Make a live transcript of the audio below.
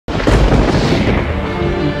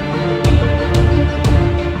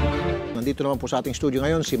nandito naman po sa ating studio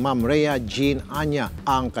ngayon si Ma'am Rhea Jean Anya.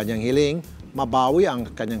 Ang kanyang hiling, mabawi ang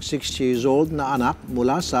kanyang 6 years old na anak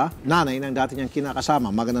mula sa nanay ng dati niyang kinakasama.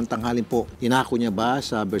 Magandang tanghalin po. Inako niya ba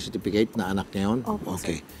sa birth certificate na anak niya yun? Opo,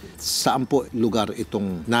 okay. Saan po lugar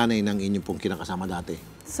itong nanay ng inyong pong kinakasama dati?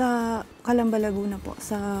 Sa Calamba, Laguna po,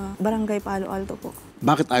 sa Barangay Palo Alto po.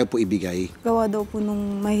 Bakit ayaw po ibigay? Gawa daw po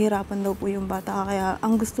nung mahihirapan daw po yung bata. Kaya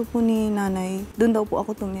ang gusto po ni nanay, doon daw po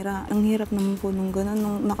ako tumira. Ang hirap naman po nung gano'n.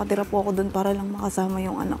 Nung nakatira po ako doon para lang makasama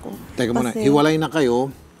yung anak ko. Teka muna, hiwalay na kayo.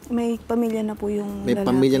 May pamilya na po yung May lalaki.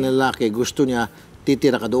 pamilya na lalaki. Gusto niya,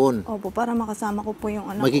 titira ka doon. Opo, para makasama ko po yung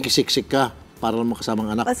anak ko. Magkikisiksik ka para lang makasama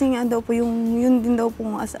ang anak. Kasi nga daw po yun din daw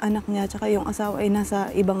pong anak niya tsaka yung asawa ay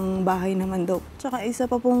nasa ibang bahay naman daw. Tsaka isa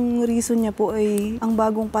pa pong reason niya po ay ang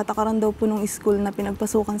bagong patakaran daw po ng school na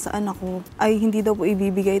pinagpasukan sa anak ko ay hindi daw po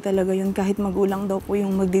ibibigay talaga yun kahit magulang daw po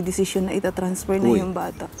yung magdidesisyon na itatransfer na yung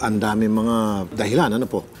bata. Ang dami mga dahilan, ano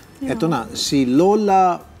po? Ito na, si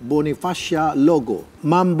Lola Bonifacia Logo.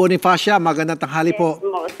 Ma'am Bonifacia, magandang tanghali po.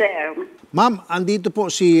 Yes, sir. Ma'am, andito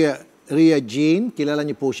po si Rhea Jean. Kilala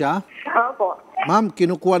niyo po siya? Opo. Ma'am,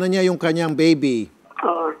 kinukuha na niya yung kanyang baby.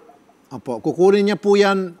 Oo. Opo, kukunin niya po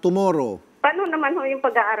yan tomorrow. Paano naman ho yung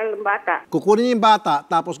pag-aaral ng bata? Kukunin niya yung bata,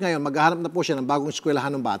 tapos ngayon maghahanap na po siya ng bagong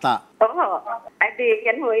eskwelahan ng bata. Oo. Ay di,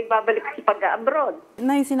 yan ho, ibabalik sa pag-abroad.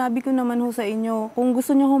 Nay, sinabi ko naman ho sa inyo, kung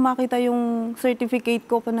gusto niyo ho makita yung certificate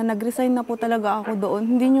ko pa na nag-resign na po talaga ako doon,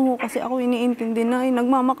 hindi niyo ho kasi ako iniintindi, Nay.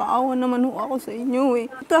 Nagmamakaawa naman ho ako sa inyo eh.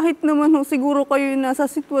 Kahit naman ho siguro kayo nasa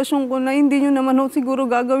sitwasyon ko na hindi niyo naman ho siguro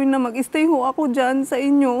gagawin na mag-stay ho ako dyan sa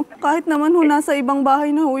inyo. Kahit naman ho nasa ibang bahay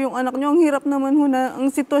na ho yung anak niyo, ang hirap naman ho na ang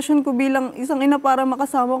sitwasyon ko bilang isang ina para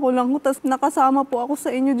makasama ko lang ho. Tapos nakasama po ako sa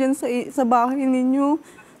inyo dyan sa bahay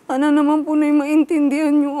ninyo. Sana naman po na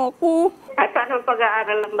maintindihan niyo ako. At paano ang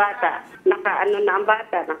pag-aaral ng bata? Naka-ano na ang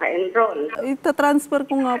bata? Naka-enroll? Ita-transfer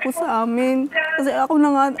ko nga po sa amin. Kasi ako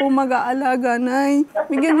na nga po mag-aalaga, Nay.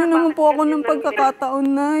 Bigyan niyo naman po ako ng pagkakataon,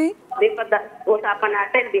 Nay. Di ba usapan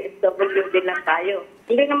natin, DSWD lang tayo.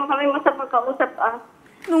 Hindi naman kami masamang kausap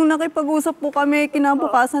Nung nakipag-usap po kami,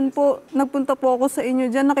 kinabukasan po, nagpunta po ako sa inyo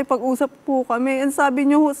dyan, nakipag-usap po kami. Ang sabi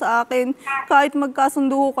niyo ho sa akin, kahit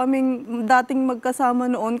magkasundo ho kaming dating magkasama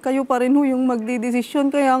noon, kayo pa rin ho yung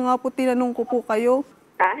magdidesisyon. Kaya nga po tinanong ko po kayo.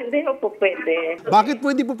 Hindi ho po pwede. Bakit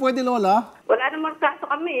pwede Lola? Wala naman kaso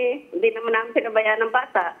kami eh. Hindi naman namin pinabayaan ng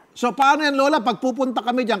bata. So paano yan, Lola? Pag pupunta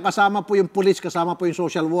kami dyan, kasama po yung police, kasama po yung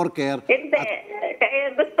social worker. Hindi.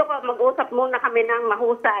 Kaya gusto ko mag-usap muna kami ng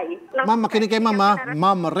mahusay. Ma'am, makinig kay Ma'am, ha?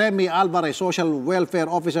 Ma'am Remy Alvarez, Social Welfare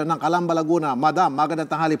Officer ng Calamba, Laguna. Madam, magandang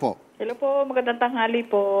tanghali po. Hello po, magandang tanghali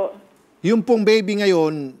po. Yung pong baby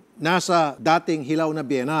ngayon, nasa dating Hilaw na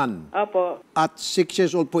Byenan. Opo. At 6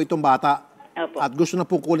 years old po itong bata. Opo. At gusto na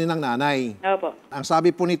po kunin ng nanay. Opo. Ang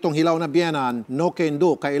sabi po nitong Hilaw na Byenan, no can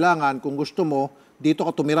do. Kailangan, kung gusto mo, dito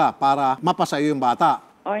ka tumira para mapasayo yung bata.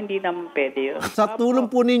 Hindi naman pwede yun. Sa tulong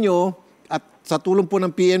po ninyo, at sa tulong po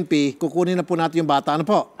ng PNP, kukunin na po natin yung bata. Ano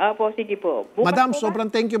po? Opo, sige po. Bukas Madam, po ba? sobrang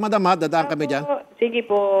thank you, Madam, ha? Dadaan kami dyan. Sige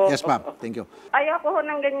po. Yes, ma'am. Thank you. Ayoko ho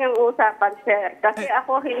ng ganyang usapan, sir. Kasi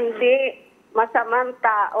ako hindi masamang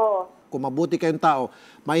tao. Kung mabuti kayong tao,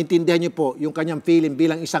 maintindihan niyo po yung kanyang feeling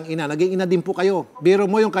bilang isang ina. Naging ina din po kayo. Biro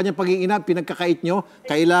mo yung kanyang pagiging ina, pinagkakait nyo.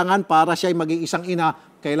 Kailangan para siya maging isang ina,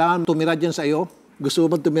 kailangan tumira dyan sa iyo. Gusto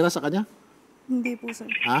mo bang tumira sa kanya? Hindi po, sir.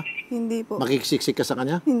 Ha? Hindi po. Makikisiksik ka sa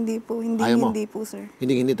kanya? Hindi po. Ayaw mo? Hindi po, sir.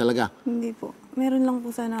 Hindi talaga? Hindi po. Meron lang po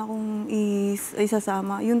sana akong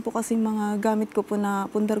isasama. Yun po kasi mga gamit ko po na,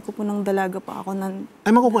 pundar ko po ng dalaga pa ako.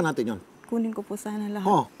 Ay, makukuha natin yun. Kunin ko po sana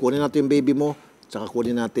lahat. Kunin natin yung baby mo, tsaka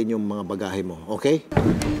kunin natin yung mga bagahe mo. Okay?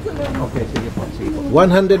 Okay, sige po.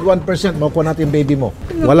 101% makukuha natin yung baby mo.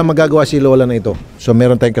 Walang magagawa si Lola na ito. So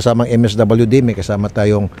meron tayong kasamang MSWD, may kasama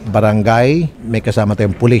tayong barangay, may kasama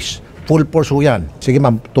tayong police. Full force ho yan. Sige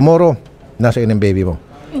ma'am, tomorrow, nasa inyo yung baby mo.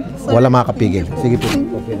 Wala makakapigil. Sige po.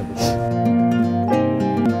 Okay na po.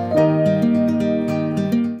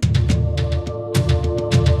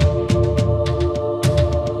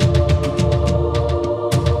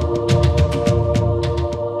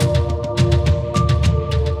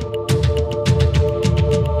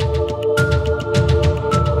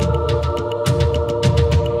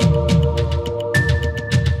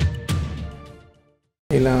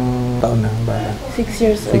 Ilang taon na ang bata? 6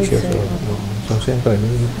 years old, 6 years sir. old. So, siyempre,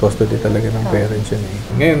 custody talaga ng parents yun eh.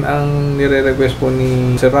 Ngayon, ang nire-request po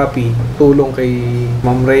ni Sir Raffy, tulong kay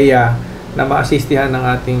Ma'am Rhea na ma-assistihan ng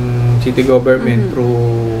ating city government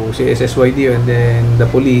through CSSYD and then the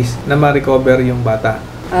police na ma-recover yung bata.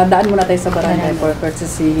 Daan muna tayo sa barangay for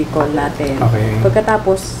courtesy call natin. Okay.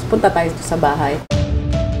 Pagkatapos, punta tayo sa bahay.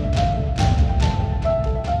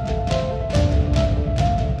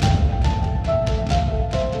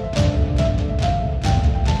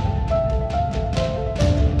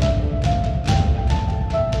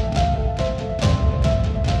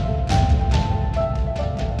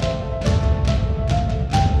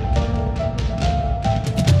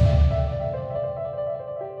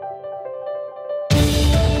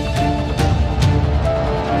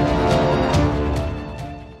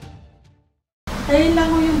 Ngayon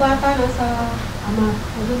lang yung bata nasa ama.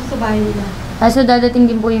 Nandun sa bahay nila. So dadating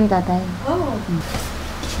din po yung tatay? Oo.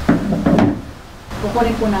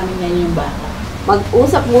 Kukunin po namin ngayon yung bata.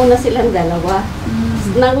 Mag-usap muna silang dalawa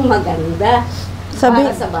ng maganda Sabi,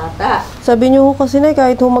 para sa bata. sabi niyo ho kasi na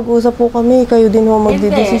kahit ho mag-usap po kami, kayo din ho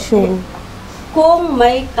magdidesisyon. Kung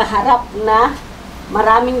may kaharap na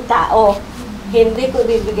maraming tao, hindi ko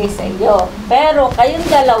bibigay sa inyo. Pero kayong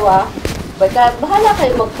dalawa, bahala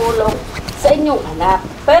kayo magpulong sa inyong anak.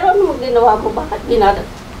 Pero ano ginawa mo? Bakit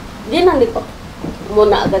ginanito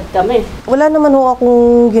muna agad kami? Wala naman ho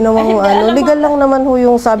akong ginawa ho ano. Legal lang naman ho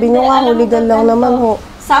yung sabi niyo nga ho, legal lang naman ho.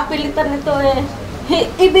 Sa pilitan nito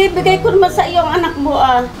ibibigay ko naman sa iyong anak mo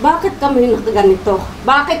bakit kami nakaganito?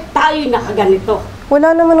 Bakit tayo nakaganito?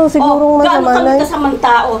 Wala naman ho sigurong gaano masama kami na. kasamang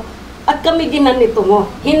tao at kami ginanito mo.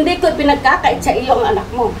 Hindi ko pinagkakait sa iyong anak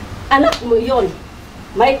mo. Anak mo yon.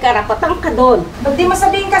 May karapatan ka doon. Ba't di mo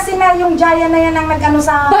sabihin kasi na yung Jaya na yan ang nag-ano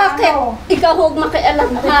sa... Bakit? Ikaw huwag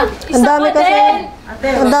makialam ha.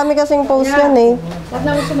 Ang dami kasing post yan eh. Huwag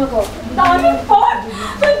na mo sumagot. Daming po!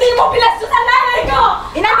 Hindi mo pinastos ang nanay ko!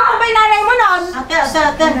 Inano mo ba yung nanay mo noon? Ate.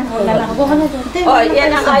 O,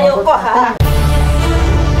 yan ang ayaw ko ha.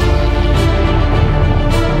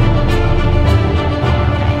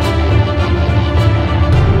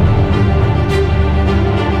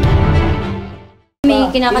 May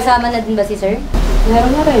kinakasama na din ba si sir?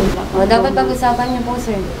 Meron na rin. O, dapat pag-usapan niyo po,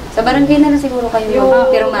 sir. Sa barangay na lang siguro kayo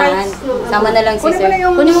magpirmahan. Sama na lang si sir.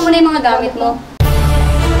 Kunin mo muna yung mga gamit mo.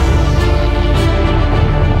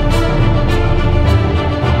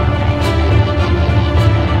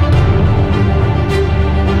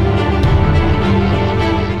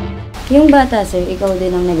 Yung bata, sir, ikaw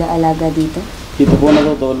din ang nag-aalaga dito? Dito po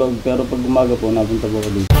natutulog, pero pag umaga po, napunta po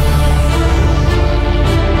ako dito.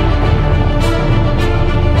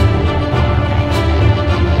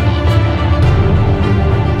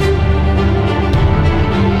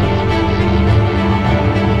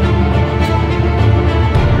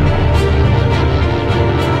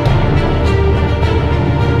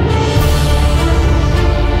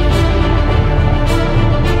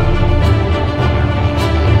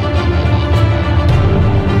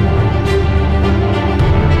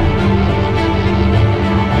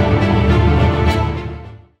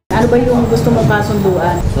 Ano ba yung gusto mong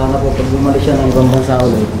kasunduan? Sana po pag bumalik siya ng ibang bansa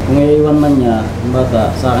ulit, kung iiwan man niya, yung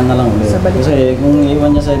bata, sa akin na lang ulit. Kasi kung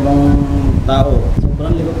iiwan niya sa ibang tao,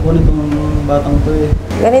 sobrang likot po nitong batang to eh.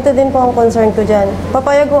 Ganito din po ang concern ko dyan.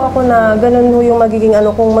 Papayag ko ako na ganun ho yung magiging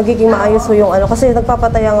ano, kung magiging maayos ho yung ano. Kasi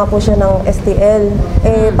nagpapataya nga po siya ng STL.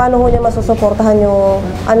 Eh, paano ho niya masusuportahan yung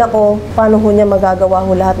anak ko? Paano ho niya magagawa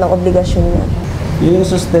ho lahat ng obligasyon niya? Yung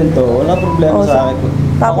sustento, wala problema sa akin.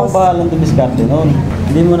 Tapos, Ako bahalang dumiskarte noon.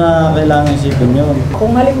 Hindi mo na kailangan isipin yun.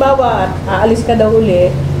 Kung halimbawa aalis ka daw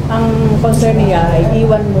uli, ang concern niya ay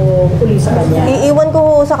iwan mo uli sa kanya. iiwan ko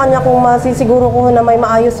ho sa kanya kung masisiguro ko na may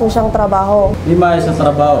maayos ho siyang trabaho. Hindi maayos sa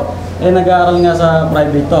trabaho. Eh, nag-aaral nga sa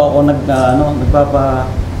private to. Ako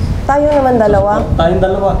Tayo naman dalawa. Tayong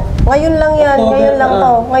dalawa. Ngayon lang yan, October ngayon lang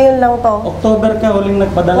to, ngayon lang to. October ka, huling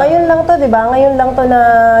nagpadala. Ngayon lang to, di ba? Ngayon lang to na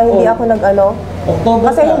hindi ako nag-ano. October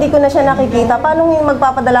Kasi ka. hindi ko na siya nakikita. Paano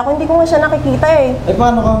magpapadala ko? Hindi ko nga siya nakikita eh. Eh,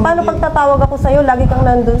 Paano pagtatawag ako sa'yo, lagi kang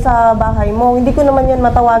nandun sa bahay mo? Hindi ko naman yan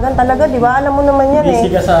matawagan talaga, di ba? Alam mo naman yan eh.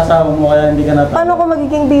 Busy ka sa asawa mo, kaya hindi ka natawag. Paano ko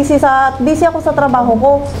magiging busy ako sa trabaho ko?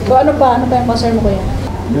 So ano ba yung concern mo kuya?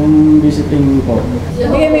 Yung visiting po.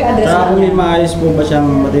 Bigay mo yung address Saka kung may maayos po ba siyang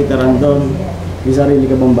matitiran doon? May sarili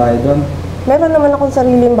ka bang bahay doon? Meron naman akong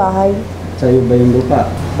sariling bahay. Sa'yo ba yung lupa?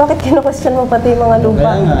 Bakit kinu-question mo pati yung mga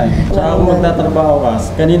lupa? Kaya nga eh. Saka kung magtatrabaho ka,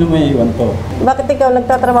 kanino mo iiwan to? Bakit ikaw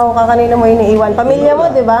nagtatrabaho ka, kanina mo iniiwan? Pamilya mo,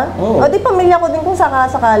 di ba? Oo. O di pamilya ko din kung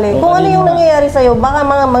sakasakali. O, Kung ano yung kanina. nangyayari sa'yo, baka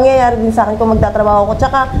mga mangyayari din sa akin kung magtatrabaho ko.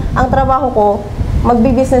 Tsaka ang trabaho ko,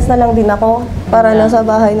 magbi-business na lang din ako para nasa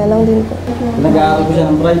bahay na lang din ko. Nag-aaral ko siya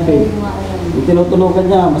ng private. Yung tinutulogan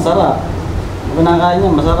niya, masarap. Yung kinakain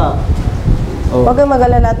niya, masarap. Oh. Huwag kang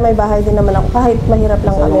mag-alala at may bahay din naman ako. Kahit mahirap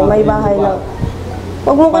lang kami, may bahay lang.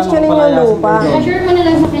 Huwag mo questionin yung lupa. Assure mo na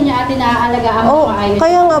lang sa kanya ate na aalagaan mo maayos.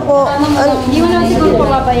 Kaya nga po. Hindi mo naman siguro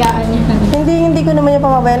pababayaan niya. Hindi ko naman yung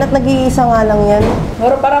pamabayan at nag-iisa nga lang yan.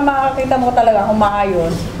 Pero para makakita mo talaga kung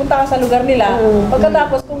maayos, punta ka sa lugar nila.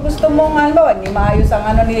 Pagkatapos, kung gusto mong halimbawa, hindi maayos ang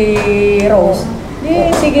ano ni Rose,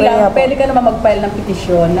 sige lang, pwede ka naman mag-file ng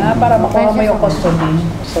petisyon na para makuha mo yung custody.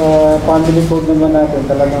 Sa family code naman natin,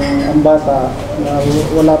 talagang ang bata na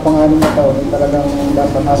wala pang 6 na taon, talagang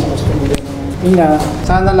dapat nasa custody din. Yun nga,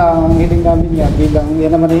 sana lang ang hiling namin yan bilang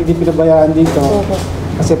yan naman hindi pinabayaan dito.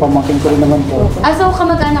 Kasi pamangkin ko rin naman po. So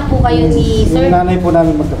kamag-anak po kayo ni Sir? Yung nanay po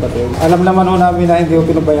namin magkapatid. Alam naman ho namin na hindi ko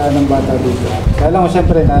pinubayaan ng bata dito. Kaya lang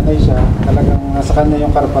siyempre nanay siya, talagang nasa kanya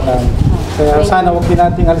yung karapatan. Kaya sana huwag din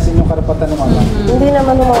nating alisin yung karapatan ng mama. Hindi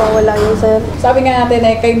naman mawawala yun, sir. Sabi nga natin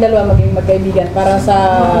ay kayong dalawa maging magkaibigan para sa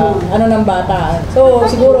ano ng bata. So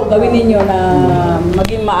siguro gawin ninyo na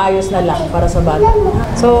maging maayos na lang para sa bata.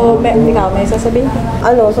 So ikaw may sasabihin?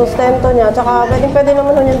 Sustento niya. Tsaka pwede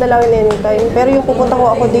naman ho niyang dalawin anytime. Pero yung pupunta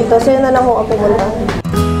ko ako dito, siya na lang ho ang pumunta.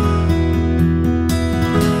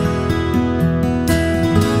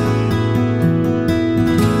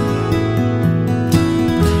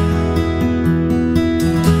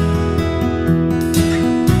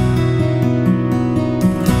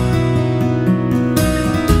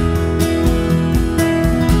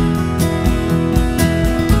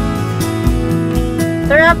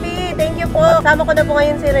 Sir Raffy, thank you po. Sama ko na po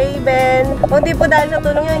ngayon si Raven. Kung di po dahil sa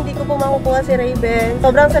tulong niyo, hindi ko po makukuha si Raven.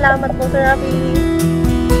 Sobrang salamat po, Sir Raffy.